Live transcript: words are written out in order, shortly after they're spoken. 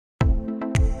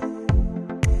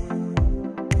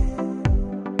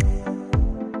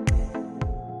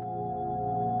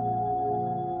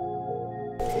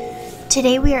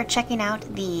Today we are checking out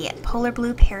the polar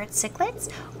blue parrot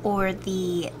cichlids, or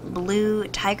the blue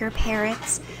tiger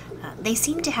parrots. They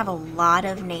seem to have a lot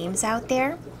of names out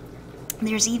there.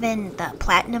 There's even the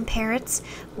platinum parrots,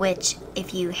 which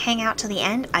if you hang out to the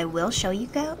end, I will show you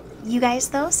guys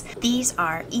those. These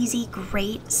are easy,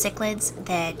 great cichlids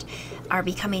that are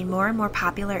becoming more and more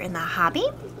popular in the hobby,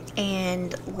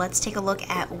 and let's take a look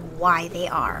at why they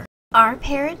are. Our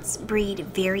parrots breed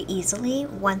very easily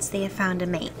once they have found a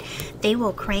mate. They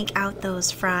will crank out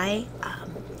those fry,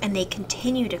 and they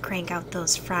continue to crank out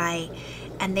those fry,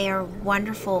 and they are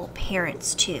wonderful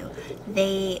parents too.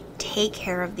 They take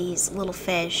care of these little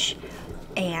fish,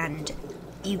 and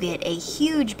you get a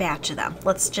huge batch of them.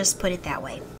 Let's just put it that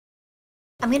way.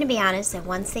 I'm going to be honest that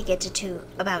once they get to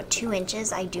about 2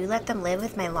 inches, I do let them live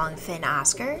with my longfin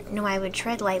Oscar. No, I would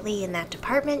tread lightly in that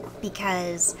department,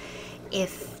 because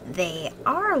if they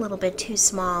are a little bit too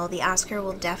small, the Oscar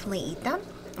will definitely eat them.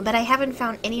 But I haven't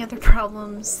found any other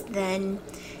problems than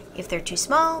if they're too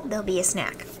small, they'll be a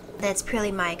snack. That's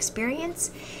purely my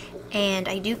experience, and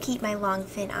I do keep my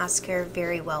longfin Oscar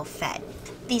very well fed.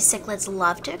 These cichlids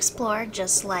love to explore,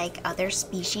 just like other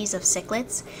species of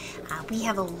cichlids. We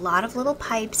have a lot of little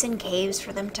pipes and caves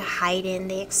for them to hide in.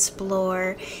 They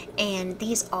explore, and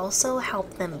these also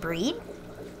help them breed.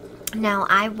 Now,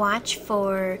 I watch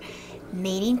for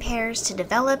mating pairs to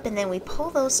develop, and then we pull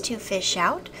those 2 fish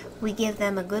out. We give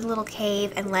them a good little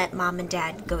cave and let mom and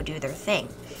dad go do their thing.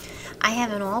 I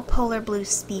have an all polar blue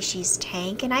species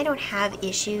tank, and I don't have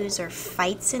issues or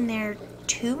fights in there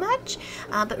too much,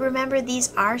 but remember,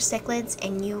 these are cichlids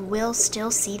and you will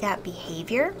still see that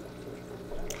behavior.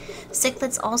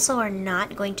 Cichlids also are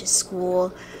not going to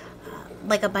school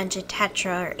like a bunch of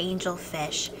tetra or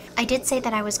angelfish. I did say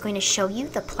that I was going to show you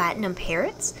the platinum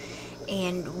parrots,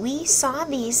 and we saw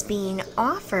these being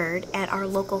offered at our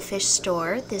local fish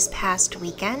store this past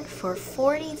weekend for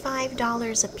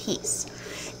 $45 a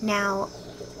piece. Now,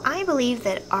 I believe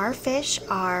that our fish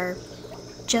are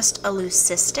just a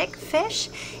leucistic fish,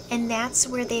 and that's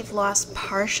where they've lost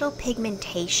partial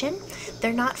pigmentation.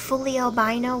 They're not fully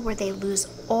albino, where they lose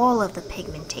all of the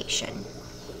pigmentation.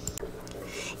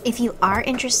 If you are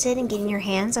interested in getting your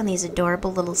hands on these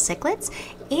adorable little cichlids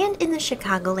and in the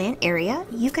Chicagoland area,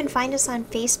 you can find us on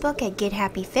Facebook at Get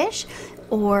Happy Fish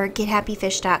or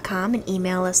gethappyfish.com and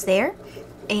email us there.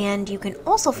 And you can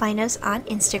also find us on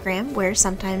Instagram, where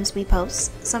sometimes we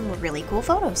post some really cool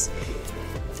photos.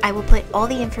 I will put all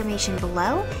the information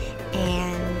below,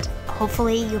 and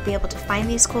hopefully you'll be able to find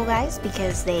these cool guys,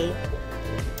 because they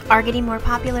are getting more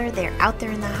popular. They're out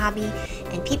there in the hobby,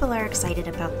 and people are excited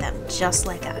about them, just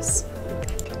like us.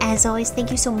 As always,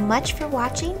 thank you so much for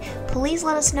watching. Please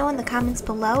let us know in the comments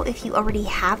below if you already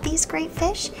have these great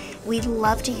fish. We'd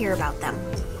love to hear about them.